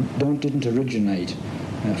didn't originate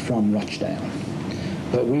from Rochdale.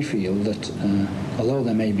 But we feel that although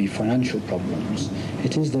there may be financial problems,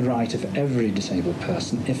 it is the right of every disabled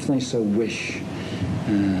person, if they so wish,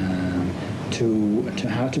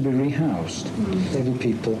 to be rehoused. Disabled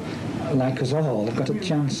people, like us all, have got a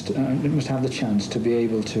chance must have the chance to be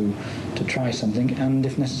able to try something, and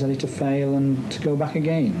if necessary to fail and to go back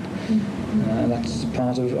again. That's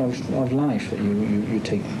part of life, that you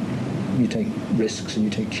take risks and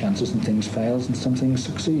you take chances, and things fail and some things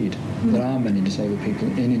succeed. There are many disabled people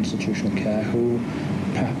in institutional care who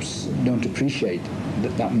perhaps don't appreciate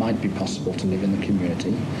that might be possible to live in the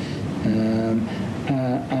community.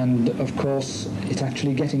 And of course, it's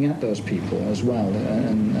actually getting at those people as well,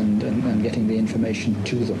 and getting the information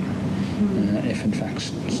to them, if in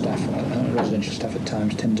fact residential staff at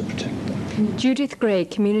times tend to protect them. Judith Gray,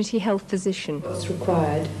 Community Health Physician. What's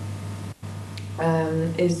required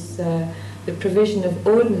is the provision of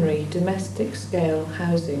ordinary domestic scale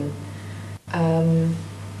housing,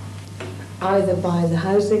 either by the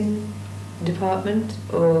housing department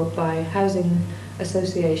or by housing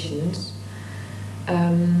associations,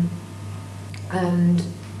 and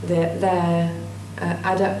their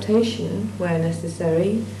adaptation where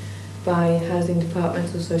necessary by housing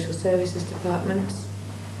departments or social services departments,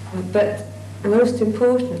 but most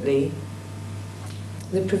importantly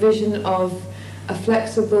the provision of a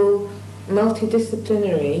flexible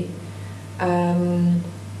multidisciplinary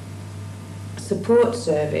support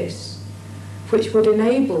service which would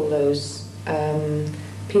enable those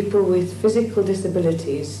people with physical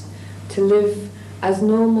disabilities to live as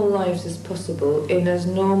normal lives as possible in as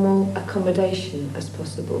normal accommodation as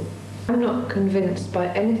possible. I'm not convinced by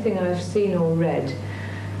anything I've seen or read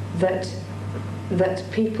that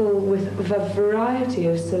people with a variety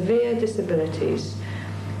of severe disabilities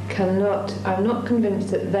I'm not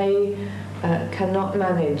convinced that they cannot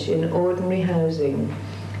manage in ordinary housing.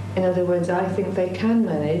 In other words, I think they can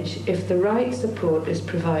manage if the right support is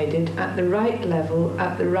provided at the right level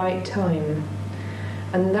at the right time.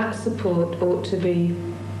 And that support ought to be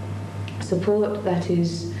support that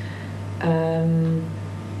is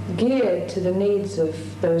geared to the needs of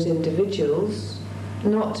those individuals,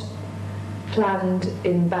 not planned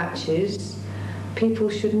in batches. People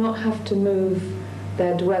should not have to move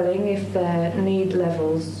their dwelling if their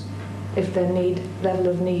level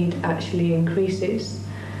of need actually increases.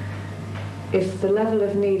 If the level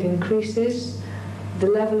of need increases, the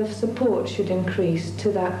level of support should increase to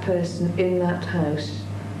that person in that house.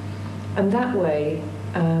 And that way,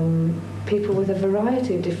 people with a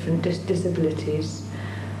variety of different disabilities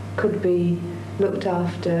could be looked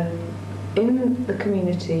after in the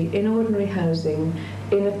community, in ordinary housing,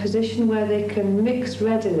 in a position where they can mix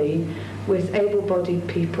readily with able-bodied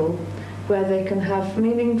people, where they can have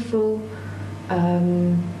meaningful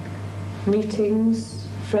meetings,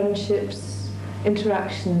 friendships,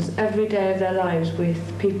 interactions every day of their lives with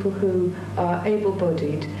people who are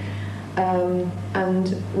able-bodied, and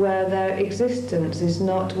where their existence is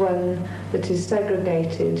not one that is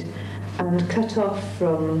segregated and cut off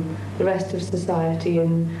from the rest of society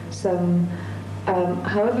in some,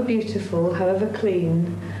 however beautiful, however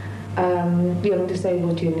clean, young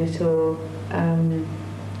disabled unit or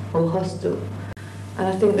hostel. And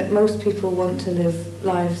I think that most people want to live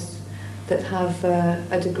lives that have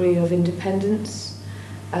a degree of independence,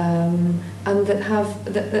 and that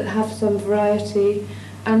have some variety,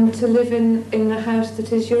 and to live in a house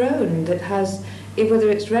that is your own, that has, whether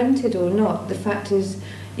it's rented or not, the fact is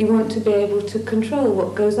you want to be able to control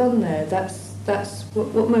what goes on there. That's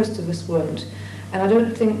what most of us want. And I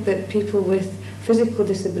don't think that people with physical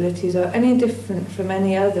disabilities are any different from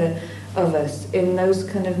any other of us in those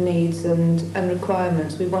kind of needs and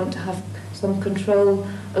requirements. We want to have some control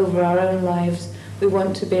over our own lives We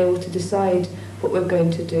want to be able to decide what we're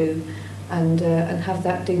going to do and have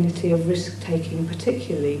that dignity of risk-taking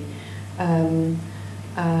particularly that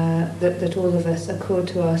all of us accord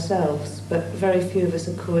to ourselves, but very few of us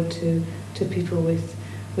accord to people with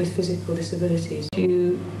physical disabilities.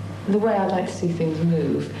 The way I'd like to see things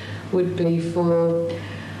move would be for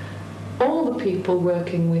all the people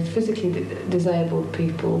working with physically disabled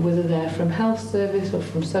people, whether they're from health service or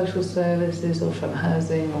from social services or from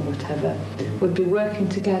housing or whatever, would be working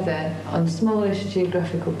together on smallish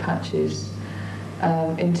geographical patches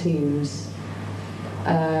in teams,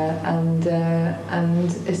 and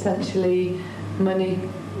essentially money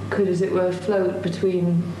could, as it were, float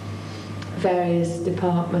between various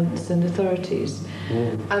departments and authorities.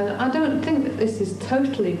 And I don't think that this is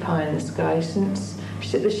totally pie in the sky, since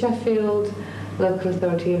the Sheffield local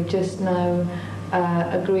authority have just now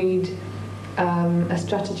agreed a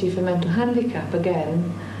strategy for mental handicap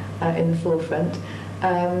again in the forefront,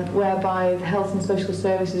 whereby health and social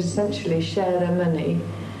services essentially share their money,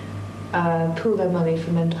 pool their money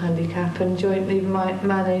for mental handicap, and jointly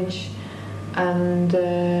manage and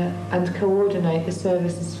coordinate the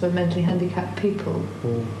services for mentally handicapped people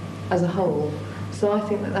as a whole. So I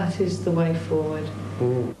think that is the way forward.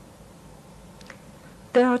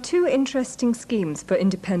 There are two interesting schemes for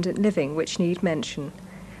independent living which need mention.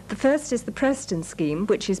 The first is the Preston scheme,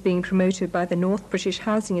 which is being promoted by the North British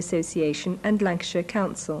Housing Association and Lancashire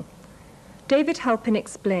Council. David Halpin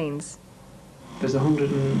explains. There's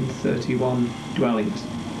 131 dwellings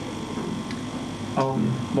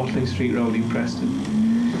on Watling Street Road in Preston.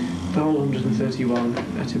 The whole 131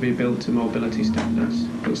 are to be built to mobility standards,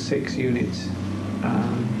 but 6 units,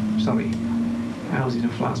 houses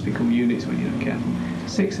and flats become units when you're not careful.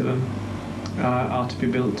 6 of them are to be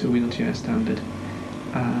built to wheelchair standard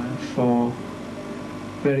for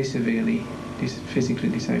very severely physically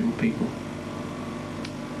disabled people,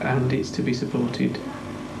 and it's to be supported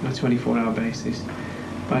on a 24-hour basis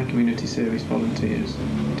by community service volunteers,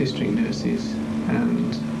 district nurses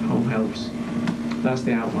and home helps. That's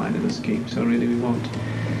the outline of the scheme. So really we want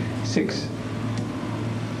six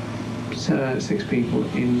people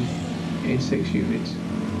in 6 units.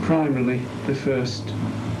 Primarily, the first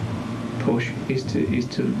push is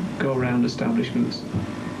to go around establishments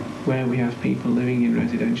where we have people living in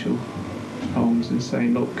residential homes and say,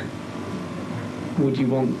 look, would you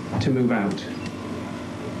want to move out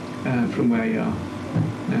from where you are?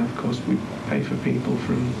 Now, of course, we pay for people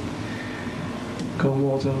from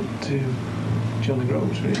Cornwall to John the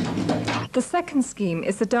Groves, really. The second scheme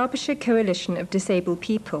is the Derbyshire Coalition of Disabled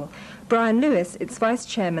People. Brian Lewis, its vice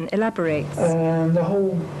chairman, elaborates. The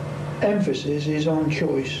whole emphasis is on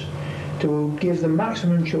choice, to give the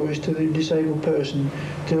maximum choice to the disabled person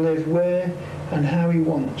to live where and how he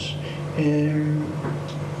wants,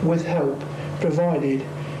 with help provided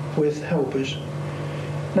with helpers.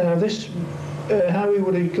 Now, this how we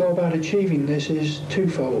would go about achieving this is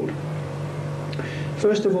twofold.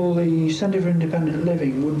 First of all, the Centre for Independent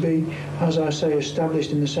Living would be, as I say,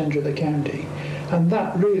 established in the centre of the county, and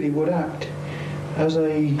that really would act as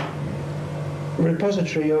a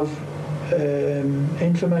repository of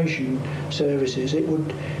information services. It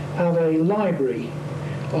would have a library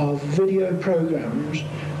of video programmes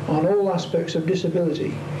on all aspects of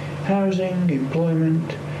disability: housing,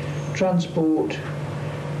 employment, transport,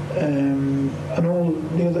 and all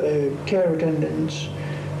the other care attendants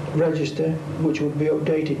register, which would be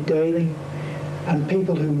updated daily, and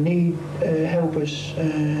people who need helpers,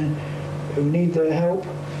 who need their help,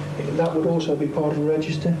 that would also be part of the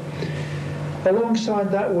register.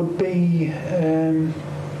 Alongside that would be, and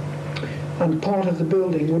part of the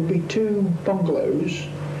building would be 2 bungalows,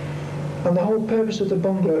 and the whole purpose of the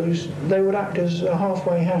bungalows, they would act as a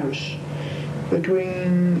halfway house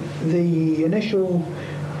between the initial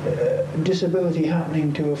disability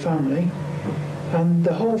happening to a family, and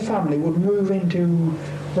the whole family would move into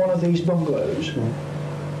one of these bungalows.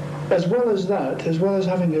 As well as that, as well as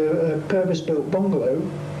having a purpose-built bungalow,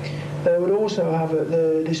 they would also have at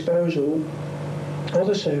their disposal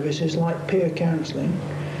other services like peer counselling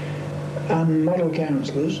and model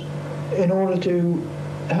counsellors in order to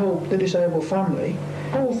help the disabled family.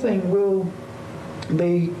 The whole thing will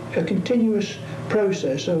be a continuous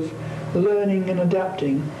process of learning and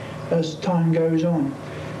adapting as time goes on.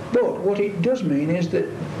 But what it does mean is that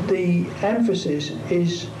the emphasis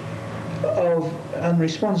is and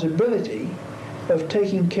responsibility of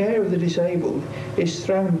taking care of the disabled is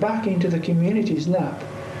thrown back into the community's lap,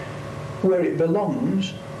 where it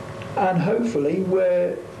belongs, and hopefully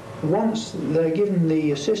where, once they're given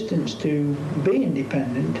the assistance to be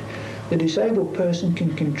independent, the disabled person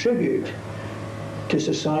can contribute to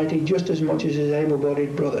society just as much as his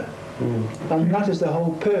able-bodied brother. And that is the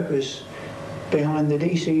whole purpose behind the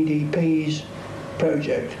DCDP's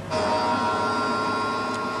project.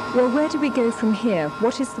 Well, where do we go from here?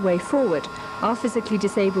 What is the way forward? Are physically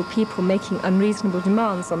disabled people making unreasonable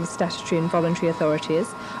demands on the statutory and voluntary authorities?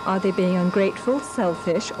 Are they being ungrateful,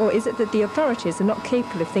 selfish, or is it that the authorities are not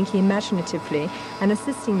capable of thinking imaginatively and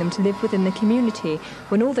assisting them to live within the community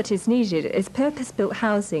when all that is needed is purpose-built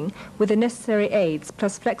housing with the necessary aids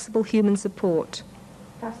plus flexible human support?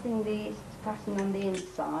 Passing on the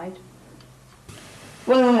inside.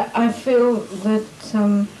 Well, I feel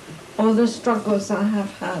that all the struggles I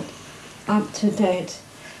have had up to date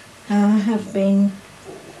have been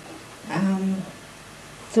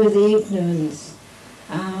through the ignorance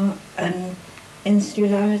and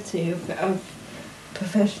insularity of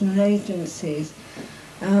professional agencies.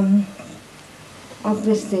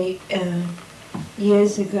 Obviously,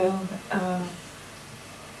 years ago,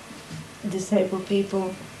 disabled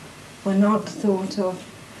people were not thought of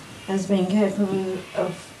as being capable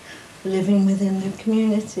of living within the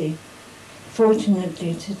community.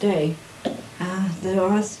 Fortunately today, there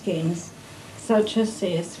are schemes such as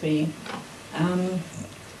CSV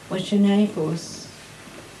which enables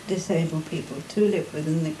disabled people to live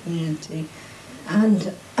within the community,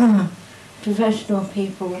 and professional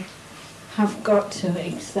people have got to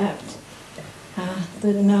accept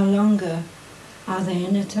that no longer are they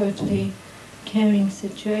in a totally caring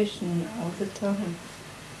situation all the time.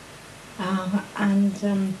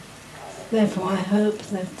 Therefore I hope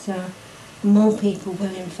that more people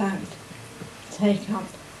will in fact take up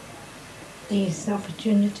these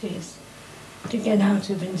opportunities to get out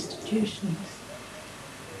of institutions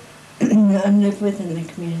and live within the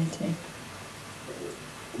community.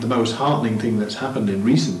 The most heartening thing that's happened in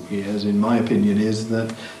recent years, in my opinion, is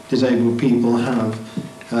that disabled people have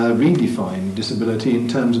redefined disability in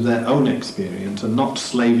terms of their own experience and not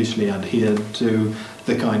slavishly adhered to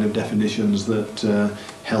the kind of definitions that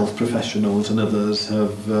health professionals and others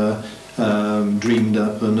have dreamed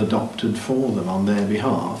up and adopted for them on their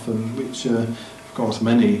behalf, and which, of course,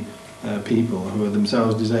 many people who are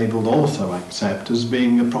themselves disabled also accept as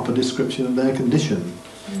being a proper description of their condition.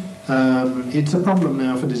 It's a problem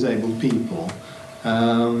now for disabled people,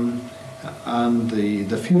 and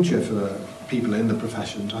the future for people in the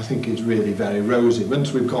professions, I think, is really very rosy.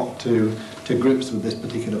 Once we've got to grips with this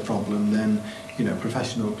particular problem, then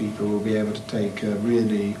professional people will be able to take a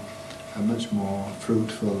much more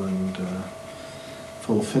fruitful and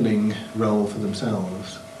fulfilling role for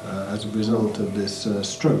themselves as a result of this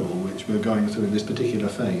struggle which we're going through in this particular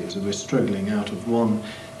phase. We're struggling out of one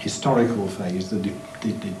historical phase, the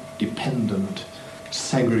dependent,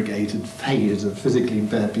 segregated phase of physically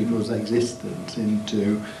impaired people's existence,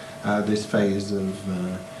 into this phase of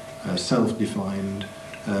self-defined,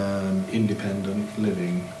 independent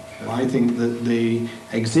living. I think that the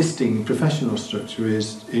existing professional structure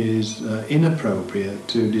is inappropriate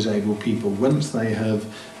to disabled people once they have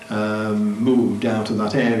moved out of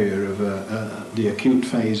that area of the acute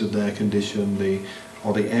phase of their condition,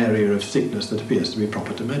 or the area of sickness that appears to be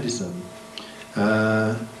proper to medicine.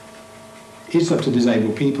 It's up to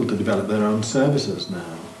disabled people to develop their own services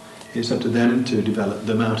now. It's up to them to develop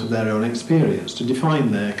them out of their own experience, to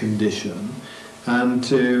define their condition, and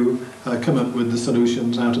to come up with the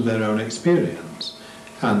solutions out of their own experience.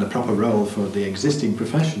 And the proper role for the existing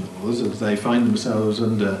professionals, as they find themselves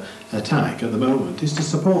under attack at the moment, is to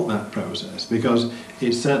support that process, because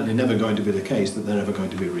it's certainly never going to be the case that they're ever going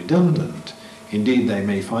to be redundant. Indeed, they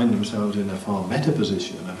may find themselves in a far better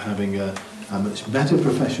position of having a much better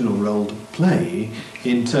professional role to play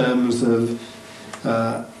in terms of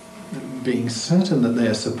being certain that they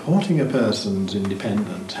are supporting a person's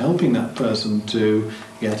independence, helping that person to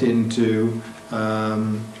get into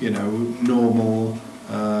normal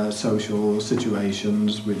social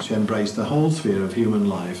situations which embrace the whole sphere of human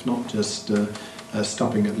life, not just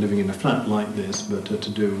stopping at living in a flat like this, but to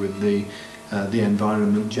do with the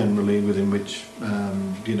environment generally within which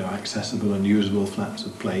accessible and usable flats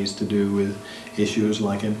are placed, to do with issues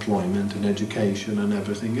like employment and education and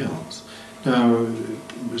everything else. Now,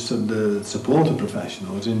 so the support of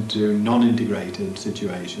professionals into non-integrated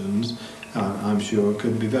situations, I'm sure,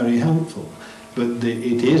 could be very helpful. But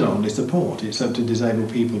it is only support. It's up to disabled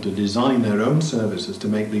people to design their own services to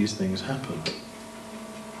make these things happen.